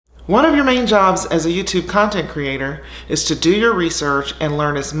One of your main jobs as a YouTube content creator is to do your research and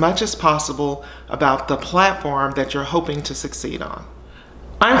learn as much as possible about the platform that you're hoping to succeed on.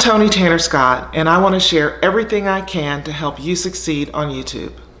 I'm Tony Tanner Scott, and I want to share everything I can to help you succeed on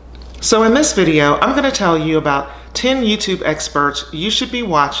YouTube. So in this video, I'm going to tell you about 10 YouTube experts you should be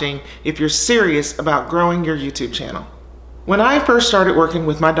watching if you're serious about growing your YouTube channel. When I first started working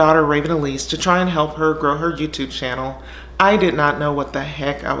with my daughter Raven Elise to try and help her grow her YouTube channel, I did not know what the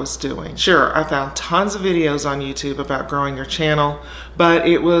heck I was doing. Sure, I found tons of videos on YouTube about growing your channel, but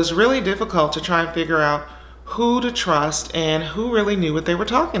it was really difficult to try and figure out who to trust and who really knew what they were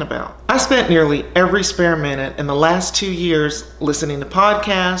talking about. I spent nearly every spare minute in the last 2 years listening to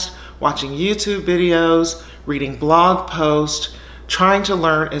podcasts, watching YouTube videos, reading blog posts, trying to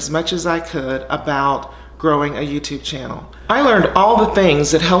learn as much as I could about growing a YouTube channel. I learned all the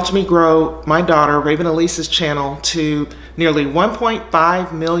things that helped me grow my daughter Raven Elise's channel to nearly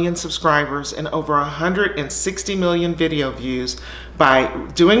 1.5 million subscribers and over 160 million video views by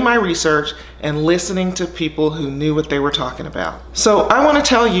doing my research and listening to people who knew what they were talking about. So I want to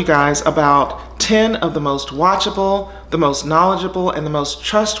tell you guys about 10 of the most watchable, the most knowledgeable, and the most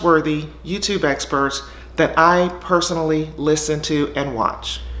trustworthy YouTube experts that I personally listen to and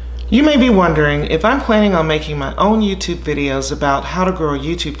watch. You may be wondering, if I'm planning on making my own YouTube videos about how to grow a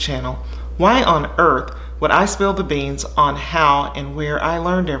YouTube channel, why on earth would I spill the beans on how and where I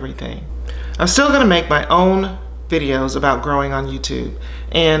learned everything? I'm still going to make my own videos about growing on YouTube,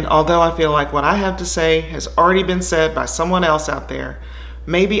 and although I feel like what I have to say has already been said by someone else out there,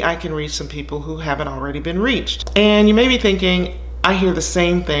 maybe I can reach some people who haven't already been reached. And you may be thinking, I hear the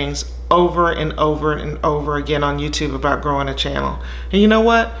same things over and over and over again on YouTube about growing a channel. And you know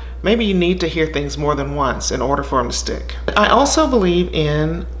what? Maybe you need to hear things more than once in order for them to stick. I also believe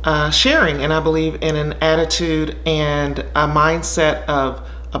in sharing, and I believe in an attitude and a mindset of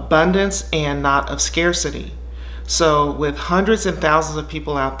abundance and not of scarcity. So with hundreds and thousands of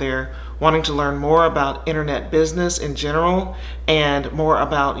people out there wanting to learn more about internet business in general and more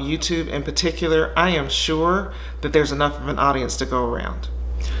about YouTube in particular, I am sure that there's enough of an audience to go around.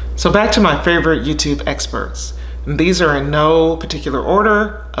 So back to my favorite YouTube experts. And these are in no particular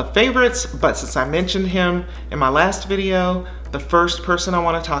order of favorites, but since I mentioned him in my last video, the first person I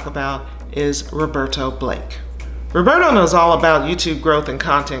want to talk about is Roberto Blake. Roberto knows all about YouTube growth and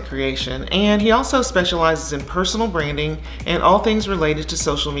content creation, and he also specializes in personal branding and all things related to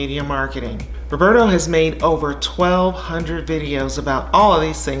social media marketing. Roberto has made over 1,200 videos about all of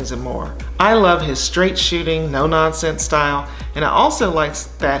these things and more. I love his straight shooting, no nonsense style, and I also like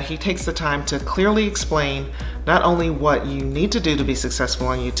that he takes the time to clearly explain not only what you need to do to be successful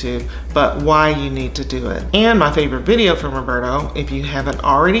on YouTube, but why you need to do it. And my favorite video from Roberto, if you haven't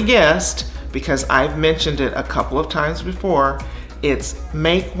already guessed, because I've mentioned it a couple of times before, it's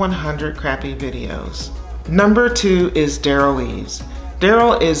Make 100 Crappy Videos. Number 2 is Daryl Eves.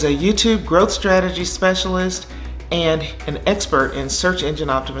 Daryl is a YouTube growth strategy specialist and an expert in search engine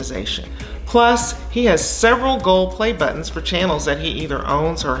optimization. Plus, he has several gold play buttons for channels that he either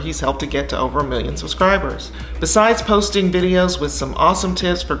owns or he's helped to get to over 1 million subscribers. Besides posting videos with some awesome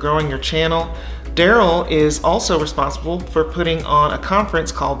tips for growing your channel, Daryl is also responsible for putting on a conference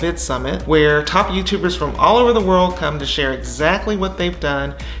called Vid Summit, where top YouTubers from all over the world come to share exactly what they've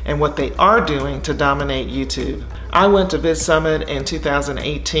done and what they are doing to dominate YouTube. I went to Vid Summit in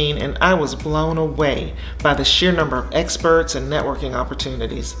 2018 and I was blown away by the sheer number of experts and networking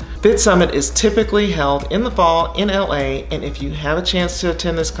opportunities. Vid Summit is typically held in the fall in LA, and if you have a chance to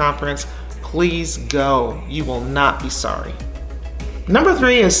attend this conference, please go. You will not be sorry. Number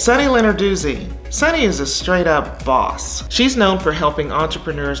 3 is Sunny Lenarduzzi. Sunny is a straight up boss. She's known for helping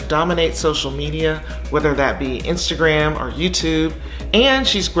entrepreneurs dominate social media, whether that be Instagram or YouTube, and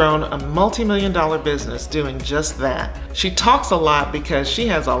she's grown a multi-million-dollar business doing just that. She talks a lot because she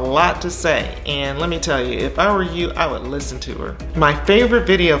has a lot to say, and let me tell you, if I were you, I would listen to her. My favorite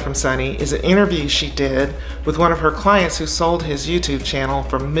video from Sunny is an interview she did with one of her clients who sold his YouTube channel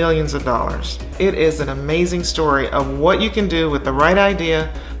for millions of dollars. It is an amazing story of what you can do with the right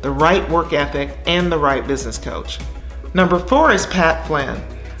idea, the right work ethic, and the right business coach. Number 4 is Pat Flynn.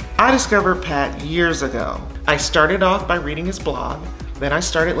 I discovered Pat years ago. I started off by reading his blog, then I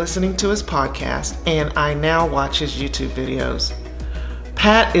started listening to his podcast, and I now watch his YouTube videos.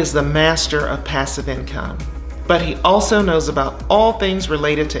 Pat is the master of passive income, but he also knows about all things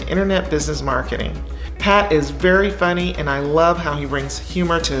related to internet business marketing. Pat is very funny, and I love how he brings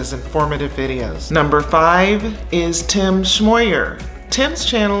humor to his informative videos. Number 5 is Tim Schmoyer. Tim's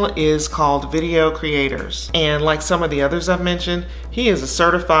channel is called Video Creators, and like some of the others I've mentioned, he is a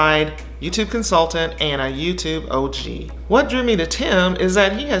certified YouTube consultant, and a YouTube OG. What drew me to Tim is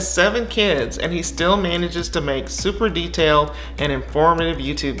that he has 7 kids and he still manages to make super detailed and informative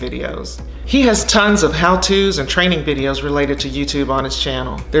YouTube videos. He has tons of how-tos and training videos related to YouTube on his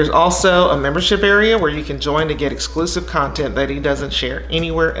channel. There's also a membership area where you can join to get exclusive content that he doesn't share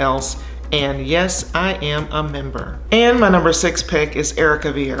anywhere else. And yes, I am a member. And my number 6 pick is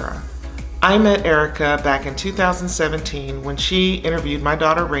Erica Vieira. I met Erica back in 2017 when she interviewed my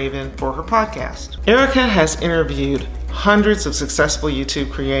daughter Raven for her podcast. Erica has interviewed hundreds of successful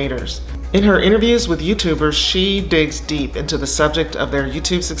YouTube creators. In her interviews with YouTubers, she digs deep into the subject of their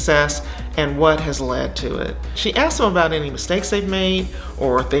YouTube success and what has led to it. She asks them about any mistakes they've made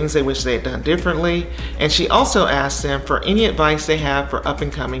or things they wish they had done differently, and she also asks them for any advice they have for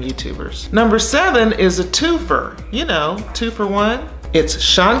up-and-coming YouTubers. Number 7 is a twofer. You know, 2 for 1. It's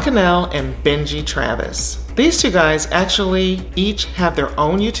Sean Cannell and Benji Travis. These 2 guys actually each have their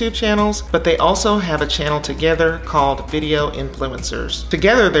own YouTube channels, but they also have a channel together called Video Influencers.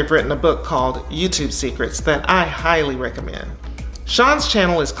 Together, they've written a book called YouTube Secrets that I highly recommend. Sean's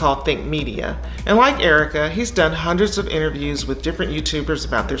channel is called Think Media, and like Erica, he's done hundreds of interviews with different YouTubers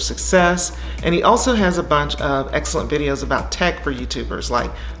about their success, and he also has a bunch of excellent videos about tech for YouTubers like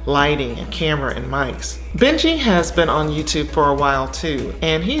lighting and camera and mics. Benji has been on YouTube for a while too,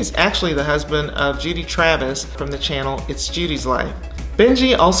 and he's actually the husband of Judy Travis from the channel It's Judy's Life.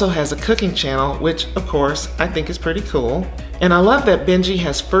 Benji also has a cooking channel, which of course I think is pretty cool. And I love that Benji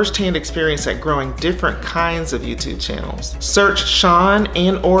has firsthand experience at growing different kinds of YouTube channels. Search Sean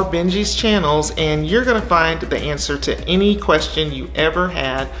and or Benji's channels and you're gonna find the answer to any question you ever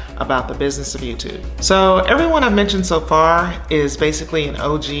had about the business of YouTube. So everyone I've mentioned so far is basically an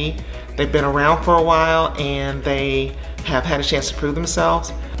OG. They've been around for a while and they have had a chance to prove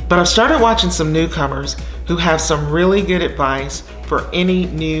themselves. But I've started watching some newcomers who have some really good advice for any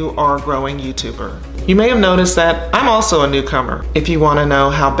new or growing YouTuber. You may have noticed that I'm also a newcomer. If you want to know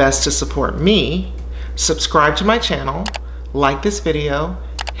how best to support me, subscribe to my channel, like this video,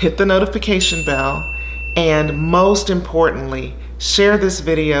 hit the notification bell, and most importantly, share this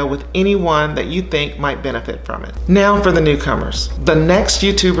video with anyone that you think might benefit from it. Now for the newcomers. The next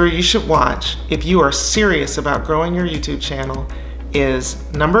YouTuber you should watch if you are serious about growing your YouTube channel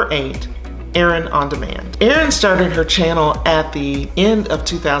is number 8, Erin On Demand. Erin started her channel at the end of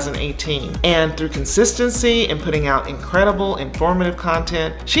 2018, and through consistency and putting out incredible, informative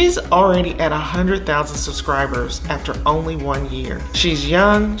content, she's already at 100,000 subscribers after only 1 year. She's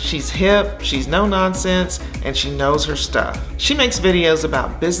young, she's hip, she's no nonsense, and she knows her stuff. She makes videos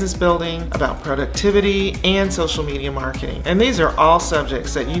about business building, about productivity, and social media marketing. And these are all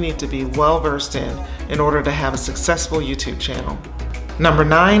subjects that you need to be well versed in order to have a successful YouTube channel. Number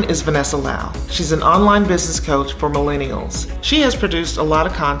 9 is Vanessa Lau. She's an online business coach for millennials. She has produced a lot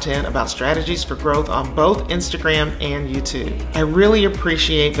of content about strategies for growth on both Instagram and YouTube. I really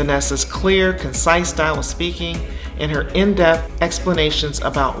appreciate Vanessa's clear, concise style of speaking and her in-depth explanations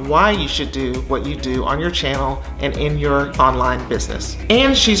about why you should do what you do on your channel and in your online business.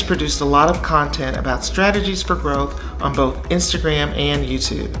 And she's produced a lot of content about strategies for growth on both Instagram and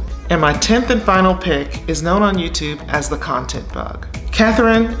YouTube. And my 10th and final pick is known on YouTube as the Content Bug.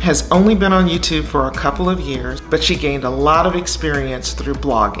 Catherine has only been on YouTube for a couple of years, but she gained a lot of experience through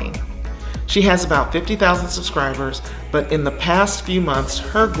blogging. She has about 50,000 subscribers, but in the past few months,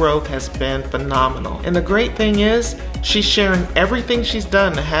 her growth has been phenomenal. And the great thing is, she's sharing everything she's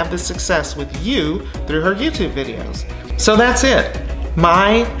done to have this success with you through her YouTube videos. So that's it.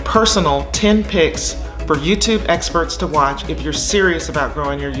 My personal 10 picks for YouTube experts to watch if you're serious about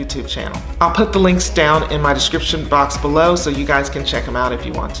growing your YouTube channel. I'll put the links down in my description box below so you guys can check them out if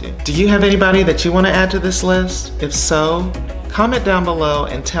you want to. Do you have anybody that you want to add to this list? If so, comment down below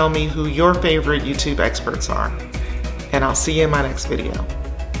and tell me who your favorite YouTube experts are. And I'll see you in my next video.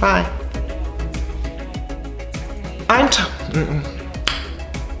 Bye.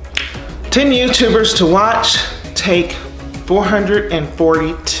 10 YouTubers to watch, take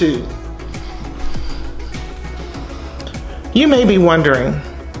 442. You may be wondering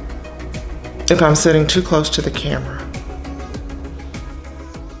if I'm sitting too close to the camera.